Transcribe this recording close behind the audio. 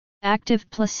Active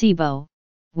placebo,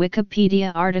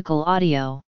 Wikipedia article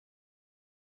audio.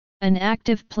 An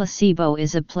active placebo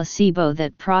is a placebo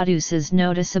that produces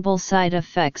noticeable side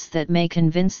effects that may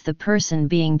convince the person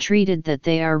being treated that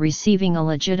they are receiving a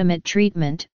legitimate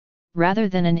treatment, rather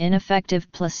than an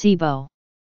ineffective placebo.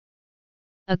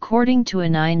 According to a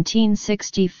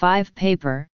 1965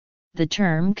 paper, the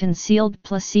term concealed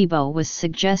placebo was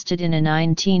suggested in a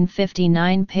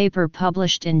 1959 paper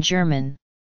published in German.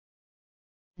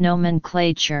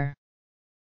 Nomenclature.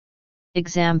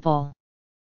 Example.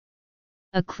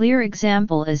 A clear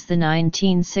example is the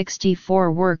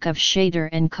 1964 work of Shader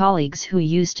and colleagues who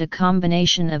used a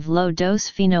combination of low-dose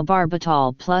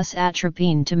phenobarbital plus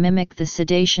atropine to mimic the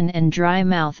sedation and dry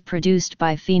mouth produced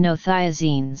by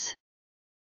phenothiazines.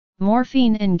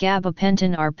 Morphine and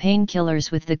gabapentin are painkillers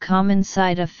with the common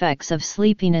side effects of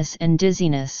sleepiness and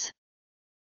dizziness.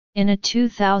 In a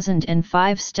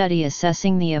 2005 study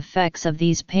assessing the effects of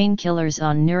these painkillers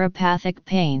on neuropathic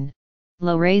pain,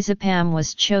 lorazepam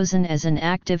was chosen as an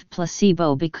active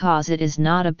placebo because it is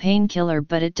not a painkiller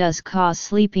but it does cause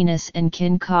sleepiness and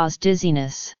can cause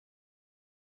dizziness.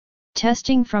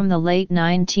 Testing from the late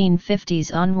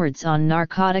 1950s onwards on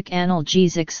narcotic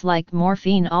analgesics like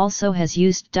morphine also has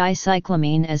used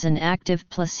dicyclamine as an active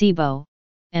placebo,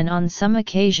 and on some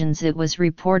occasions it was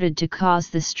reported to cause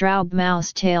the Straub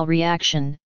mouse tail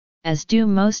reaction, as do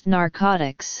most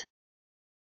narcotics.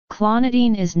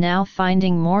 Clonidine is now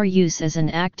finding more use as an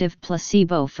active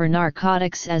placebo for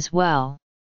narcotics as well.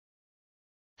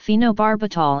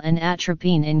 Phenobarbital and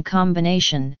atropine in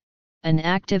combination, an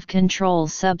active control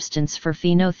substance for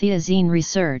phenothiazine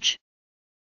research.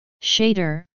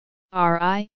 Shader,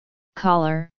 R.I.,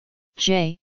 Collar,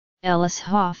 J.,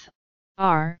 Ellis-Hoff,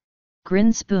 R.,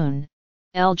 Grinspoon,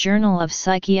 L. Journal of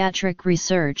Psychiatric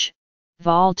Research,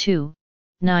 Vol. 2,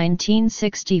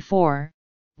 1964,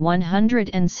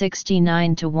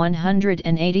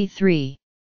 169–183.